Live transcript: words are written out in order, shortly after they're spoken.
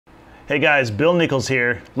Hey guys, Bill Nichols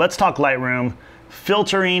here. Let's talk Lightroom,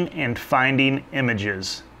 filtering and finding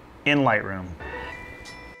images in Lightroom.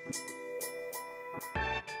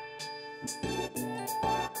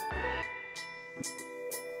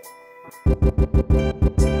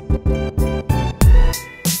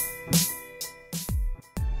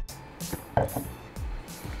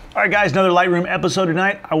 All right guys, another Lightroom episode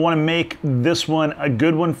tonight. I want to make this one a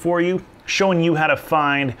good one for you, showing you how to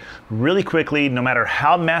find really quickly, no matter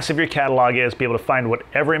how massive your catalog is, be able to find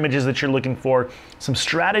whatever images that you're looking for, some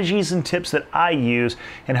strategies and tips that I use,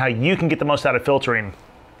 and how you can get the most out of filtering.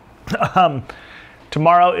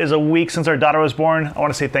 Tomorrow is a week since our daughter was born. I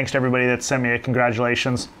want to say thanks to everybody that sent me a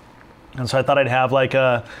congratulations. And so I thought I'd have like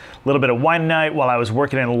a little bit of wine night while I was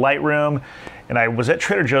working in Lightroom. And I was at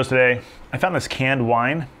Trader Joe's today. I found this canned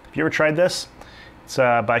wine. Have you ever tried this? It's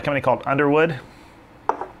by a company called Underwood.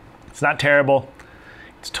 It's not terrible.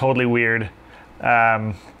 It's totally weird.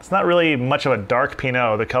 It's not really much of a dark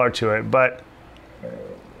Pinot, the color to it, but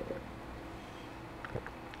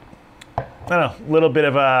I don't know, a little bit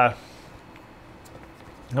of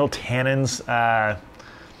little tannins, I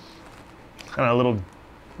don't know, a little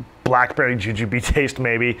blackberry jujube taste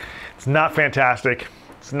maybe. It's not fantastic.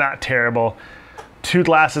 It's not terrible. 2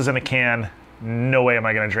 glasses in a can. No way am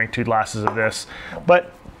I going to drink 2 glasses of this.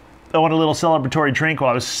 But I want a little celebratory drink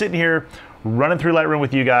while I was sitting here running through Lightroom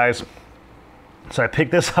with you guys. So I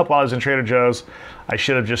picked this up while I was in Trader Joe's. I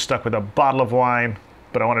should have just stuck with a bottle of wine,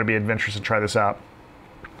 but I wanted to be adventurous and try this out.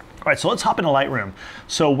 All right, so let's hop into Lightroom.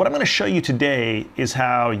 So what I'm going to show you today is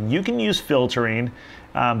how you can use filtering,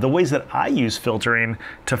 the ways that I use filtering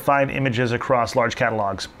to find images across large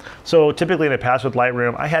catalogs. So typically in the past with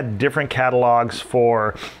Lightroom, I had different catalogs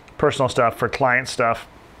for personal stuff, for client stuff,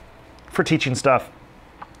 for teaching stuff,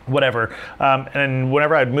 whatever. And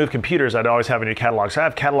whenever I'd move computers, I'd always have a new catalog. So I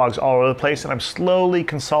have catalogs all over the place, and I'm slowly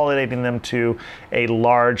consolidating them to a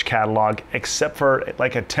large catalog, except for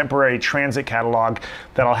like a temporary transit catalog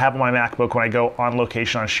that I'll have on my MacBook when I go on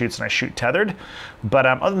location on shoots and I shoot tethered. But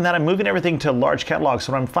other than that, I'm moving everything to large catalogs.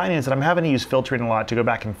 So what I'm finding is that I'm having to use filtering a lot to go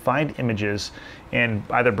back and find images and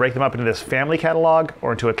either break them up into this family catalog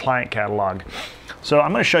or into a client catalog. So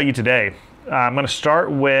I'm going to show you today. I'm going to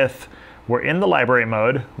start with, we're in the library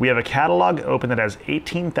mode. We have a catalog open that has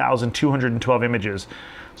 18,212 images.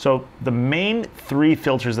 So the main 3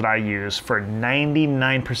 filters that I use for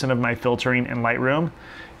 99% of my filtering in Lightroom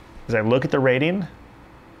is I look at the rating,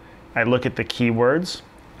 I look at the keywords,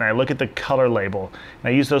 and I look at the color label.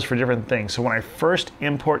 And I use those for different things. So when I first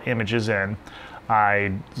import images in,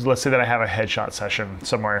 let's say that I have a headshot session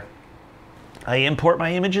somewhere. I import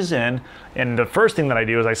my images in, and the first thing that I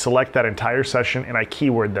do is I select that entire session and I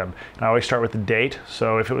keyword them. And I always start with the date.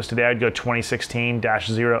 So if it was today, I'd go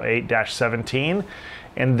 2016-08-17,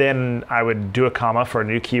 and then I would do a comma for a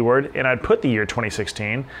new keyword, and I'd put the year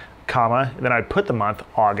 2016, comma, and then I'd put the month,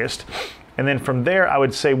 August. And then from there, I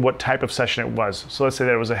would say what type of session it was. So let's say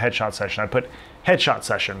that it was a headshot session. I'd put headshot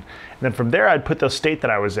session. And then from there, I'd put the state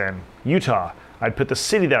that I was in, Utah. I'd put the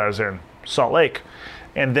city that I was in, Salt Lake.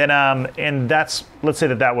 And then, and that's, let's say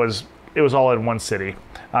that it was all in one city.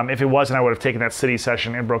 If it wasn't, I would have taken that city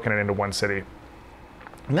session and broken it into one city.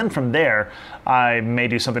 And then from there, I may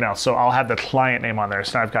do something else. So I'll have the client name on there.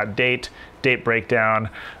 So now I've got date breakdown,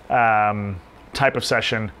 type of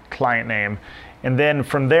session, client name. And then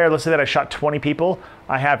from there, let's say that I shot 20 people.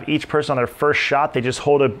 I have each person on their first shot. They just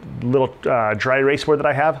hold a little dry erase board that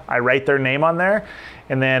I have. I write their name on there,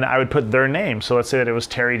 and then I would put their name. So let's say that it was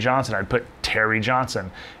Terry Johnson. I'd put Terry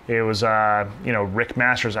Johnson. It was Rick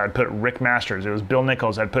Masters. I'd put Rick Masters. It was Bill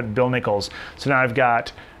Nichols. I'd put Bill Nichols. So now I've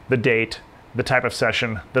got the date, the type of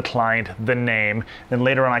session, the client, the name. Then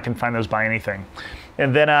later on, I can find those by anything.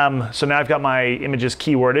 And then, so now I've got my images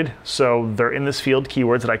keyworded. So they're in this field,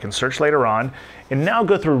 keywords that I can search later on. And now I'll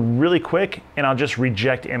go through really quick and I'll just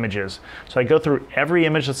reject images. So I go through every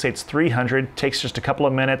image, let's say it's 300, takes just a couple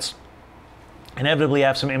of minutes. Inevitably, I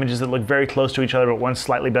have some images that look very close to each other, but one's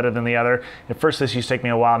slightly better than the other. At first, this used to take me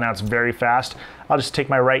a while. Now it's very fast. I'll just take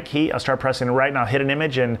my right key, I'll start pressing right, and I'll hit an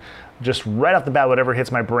image, and just right off the bat, whatever hits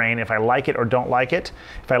my brain, if I like it or don't like it.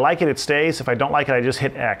 If I like it, it stays. If I don't like it, I just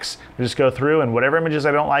hit X. I just go through, and whatever images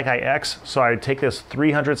I don't like, I X. So I take this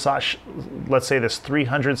 300 shot, let's say this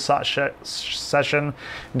 300 shot session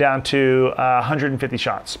down to 150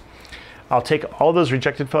 shots. I'll take all those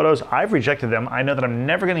rejected photos. I've rejected them. I know that I'm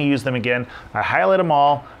never going to use them again. I highlight them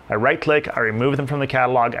all. I right click. I remove them from the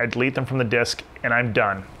catalog. I delete them from the disk, and I'm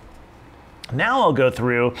done. Now I'll go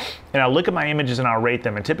through and I'll look at my images and I'll rate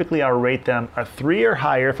them. And typically I'll rate them a 3 or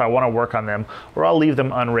higher if I want to work on them, or I'll leave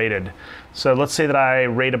them unrated. So let's say that I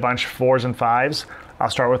rate a bunch 4s and 5s. I'll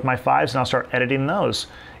start with my 5s and I'll start editing those.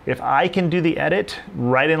 If I can do the edit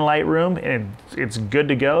right in Lightroom and it's good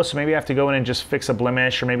to go, so maybe I have to go in and just fix a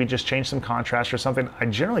blemish or maybe just change some contrast or something, I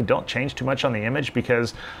generally don't change too much on the image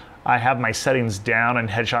because I have my settings down in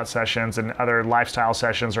headshot sessions and other lifestyle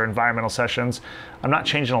sessions or environmental sessions. I'm not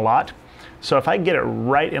changing a lot. So if I get it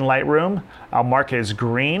right in Lightroom, I'll mark it as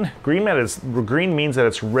green. Green means that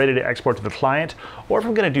it's ready to export to the client. Or if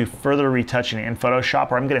I'm gonna do further retouching in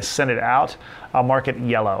Photoshop or I'm gonna send it out, I'll mark it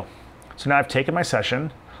yellow. So now I've taken my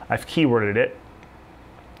session, I've keyworded it,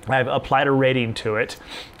 I've applied a rating to it,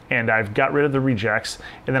 and I've got rid of the rejects,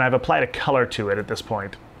 and then I've applied a color to it at this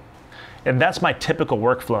point. And that's my typical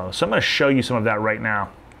workflow. So I'm gonna show you some of that right now.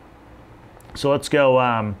 So let's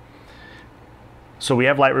go, so we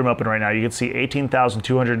have Lightroom open right now. You can see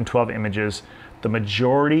 18,212 images. The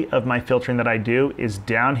majority of my filtering that I do is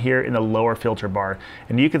down here in the lower filter bar.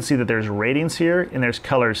 And you can see that there's ratings here and there's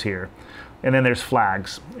colors here. And then there's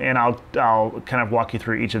flags. And I'll kind of walk you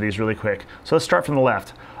through each of these really quick. So let's start from the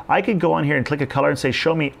left. I could go on here and click a color and say,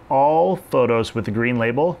 show me all photos with the green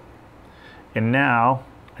label. And now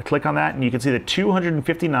I click on that and you can see that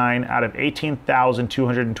 259 out of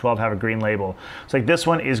 18,212 have a green label. It's like this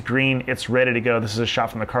one is green, it's ready to go. This is a shot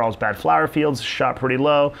from the Carlsbad flower fields, shot pretty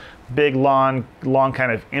low, big long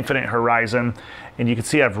kind of infinite horizon. And you can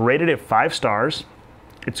see I've rated it 5 stars.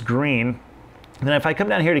 It's green. And then if I come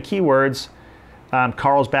down here to keywords,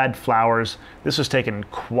 Carlsbad flowers, this was taken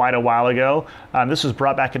quite a while ago. This was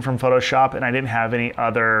brought back in from Photoshop and I didn't have any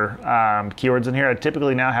other keywords in here. I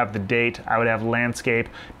typically now have the date, I would have landscape,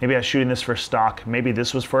 maybe I was shooting this for stock, maybe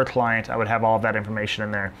this was for a client, I would have all of that information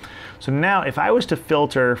in there. So now if I was to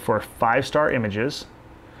filter for 5-star images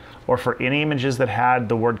or for any images that had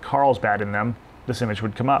the word Carlsbad in them, this image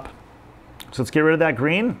would come up. So let's get rid of that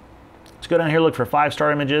green. Let's go down here, look for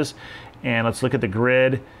 5-star images, and let's look at the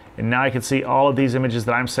grid. And now I can see all of these images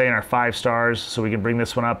that I'm saying are 5 stars. So we can bring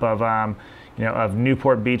this one up of, of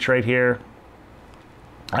Newport Beach right here.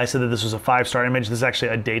 I said that this was a 5-star image. This is actually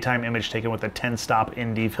a daytime image taken with a 10-stop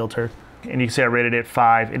ND filter. And you can see I rated it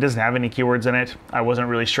 5. It doesn't have any keywords in it. I wasn't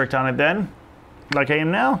really strict on it then, like I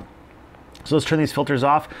am now. So let's turn these filters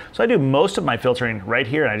off. So I do most of my filtering right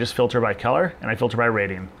here, and I just filter by color and I filter by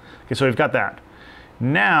rating. Okay, so we've got that.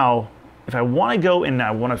 Now, if I want to go and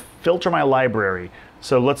I want to filter my library,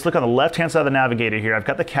 so let's look on the left-hand side of the navigator here. I've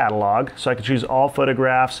got the catalog, so I can choose all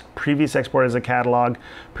photographs, previous export as a catalog,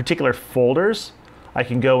 particular folders. I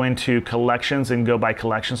can go into collections and go by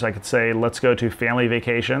collection, so I could say, let's go to family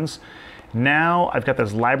vacations. Now I've got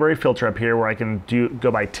this library filter up here where I can go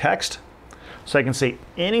by text. So I can say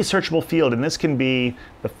any searchable field, and this can be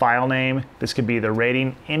the file name, this could be the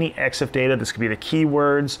rating, any EXIF data, this could be the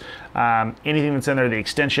keywords, anything that's in there, the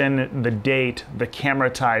extension, the date, the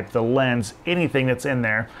camera type, the lens, anything that's in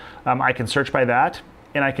there. I can search by that,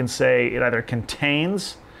 and I can say it either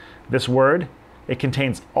contains this word, it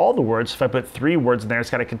contains all the words. If I put 3 words in there,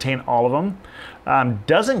 it's got to contain all of them.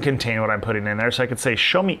 Doesn't contain what I'm putting in there, so I could say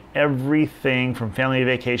show me everything from family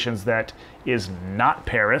vacations that is not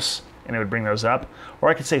Paris, and it would bring those up. Or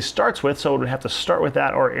I could say starts with, so it would have to start with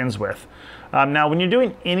that or ends with. Now, when you're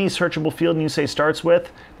doing any searchable field and you say starts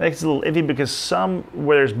with, that gets a little iffy because some,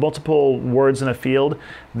 where there's multiple words in a field,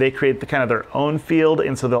 they create the kind of their own field,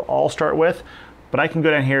 and so they'll all start with. But I can go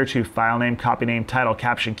down here to file name, copy name, title,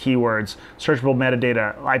 caption, keywords, searchable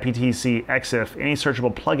metadata, IPTC, EXIF, any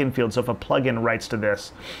searchable plugin field. So if a plugin writes to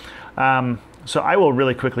this. So I will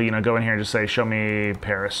really quickly, go in here and just say, show me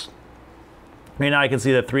Paris. Right now I can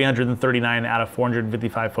see that 339 out of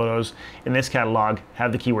 455 photos in this catalog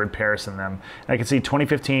have the keyword Paris in them. And I can see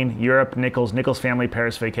 2015, Europe, Nichols family,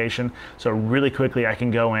 Paris vacation. So really quickly I can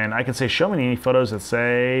go in, I can say show me any photos that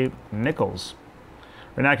say Nichols.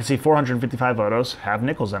 Right now I can see 455 photos have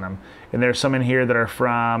Nichols in them. And there's some in here that are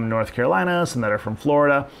from North Carolina, some that are from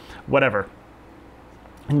Florida, whatever.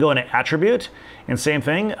 I can go into attribute, and same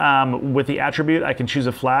thing. With the attribute I can choose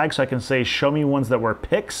a flag, so I can say show me ones that were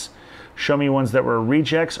pics, show me ones that were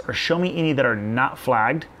rejects, or show me any that are not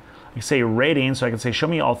flagged. I can say rating, so I can say show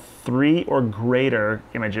me all 3 or greater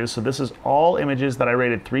images. So this is all images that I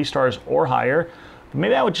rated 3 stars or higher. But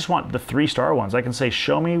maybe I would just want the 3-star ones. I can say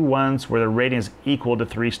show me ones where the rating is equal to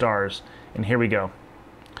 3 stars. And here we go.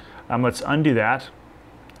 Let's undo that.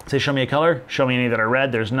 Say show me a color, show me any that are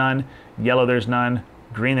red, there's none, yellow, there's none,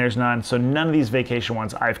 green, there's none. So none of these vacation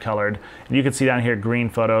ones I've colored. And you can see down here green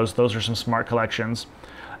photos. Those are some smart collections.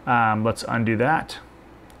 Let's undo that,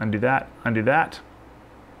 undo that, undo that.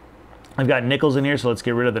 I've got Nichols in here, so let's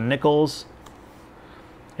get rid of the Nichols.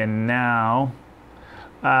 And now,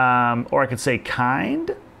 or I could say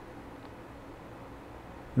kind.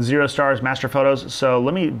 0 stars, master photos. So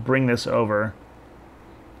let me bring this over.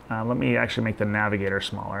 Let me actually make the navigator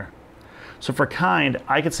smaller. So for kind,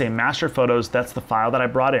 I could say master photos, that's the file that I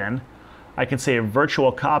brought in. I can say a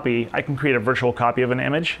virtual copy. I can create a virtual copy of an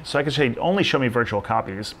image. So I can say only show me virtual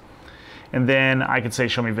copies. And then I could say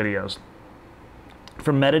show me videos.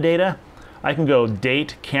 For metadata, I can go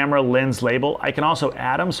date, camera, lens, label. I can also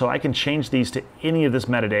add them, so I can change these to any of this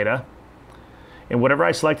metadata. And whatever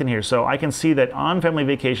I select in here, so I can see that on family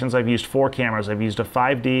vacations, I've used 4 cameras. I've used a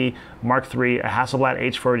 5D Mark III, a Hasselblad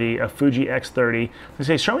H4D, a Fuji X30. They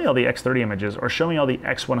say, show me all the X30 images, or show me all the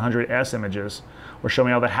X100S images, or show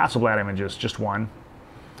me all the Hasselblad images, just one.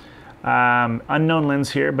 Unknown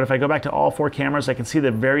lens here, but if I go back to all 4 cameras, I can see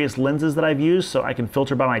the various lenses that I've used, so I can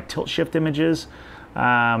filter by my tilt shift images,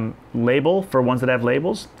 label for ones that have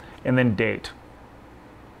labels, and then date.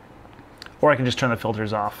 Or I can just turn the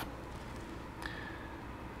filters off.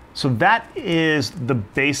 So that is the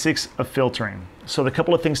basics of filtering. So the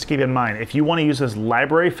couple of things to keep in mind. If you want to use this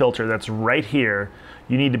library filter that's right here,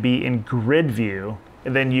 you need to be in grid view,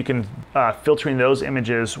 and then you can filtering those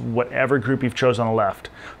images, whatever group you've chosen on the left.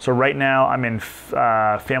 So right now I'm in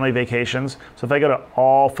family vacations. So if I go to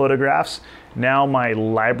all photographs, now my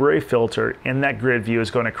library filter in that grid view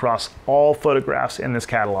is going across all photographs in this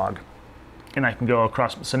catalog. And I can go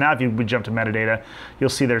across. So now if we jump to metadata, you'll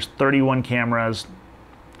see there's 31 cameras,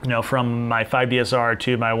 you know, from my 5DSR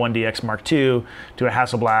to my 1DX Mark II to a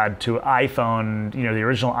Hasselblad to iPhone, you know, the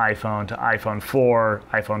original iPhone to iPhone 4,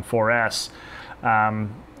 iPhone 4S,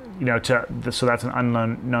 you know, so that's an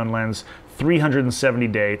unknown lens, 370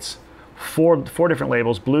 dates, four different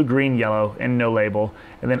labels, blue, green, yellow, and no label,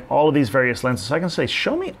 and then all of these various lenses. So I can say,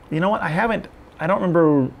 show me, you know what, I don't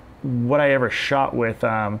remember what I ever shot with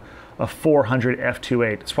a 400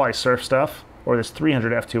 f2.8. It's probably surf stuff, or this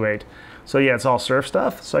 300 f2.8. So yeah, it's all surf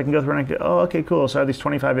stuff. So I can go through and I can go, oh, okay, cool. So I have these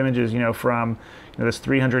 25 images, you know, from this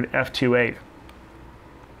 300 f2.8.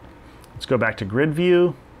 Let's go back to grid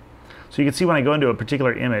view. So you can see when I go into a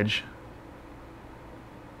particular image,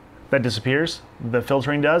 that disappears. The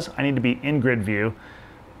filtering does. I need to be in grid view,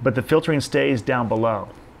 but the filtering stays down below.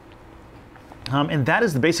 And that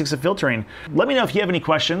is the basics of filtering. Let me know if you have any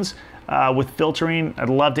questions with filtering. I'd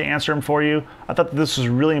love to answer them for you. I thought that this was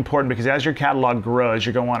really important because as your catalog grows,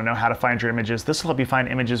 you're going to want to know how to find your images. This will help you find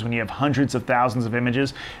images when you have hundreds of thousands of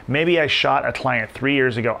images. Maybe I shot a client 3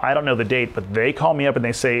 years ago. I don't know the date, but they call me up and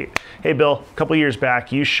they say, hey, Bill, a couple years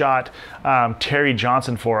back, you shot Terry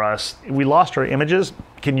Johnson for us. We lost our images.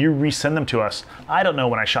 Can you resend them to us? I don't know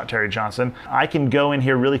when I shot Terry Johnson. I can go in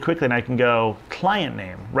here really quickly and I can go client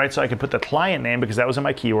name, right? So I could put the client name because that was in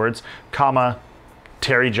my keywords, comma,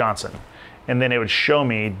 Terry Johnson. And then it would show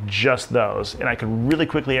me just those. And I could really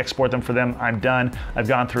quickly export them for them. I'm done. I've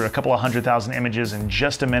gone through a couple of 100,000 images in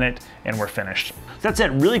just a minute and we're finished. That's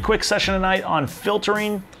it, really quick session tonight on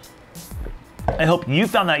filtering. I hope you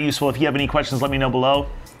found that useful. If you have any questions, let me know below.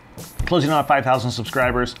 Closing on 5,000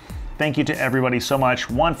 subscribers. Thank you to everybody so much.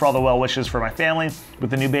 One, for all the well wishes for my family with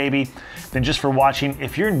the new baby. Then just for watching.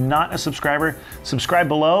 If you're not a subscriber, subscribe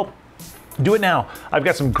below. Do it now. I've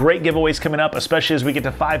got some great giveaways coming up, especially as we get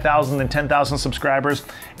to 5,000 and 10,000 subscribers.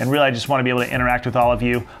 And really, I just want to be able to interact with all of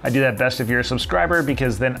you. I do that best if you're a subscriber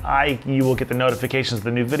because then you will get the notifications of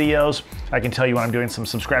the new videos. I can tell you when I'm doing some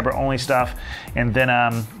subscriber only stuff. And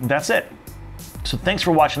then that's it. So thanks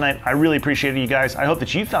for watching tonight. I really appreciate it, you guys. I hope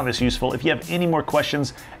that you found this useful. If you have any more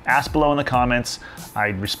questions, ask below in the comments. I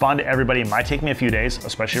respond to everybody. It might take me a few days,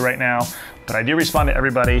 especially right now, but I do respond to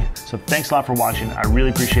everybody. So thanks a lot for watching. I really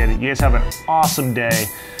appreciate it. You guys have an awesome day.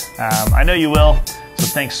 I know you will. So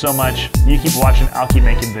thanks so much. You keep watching. I'll keep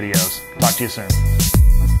making videos. Talk to you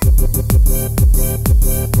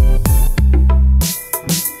soon.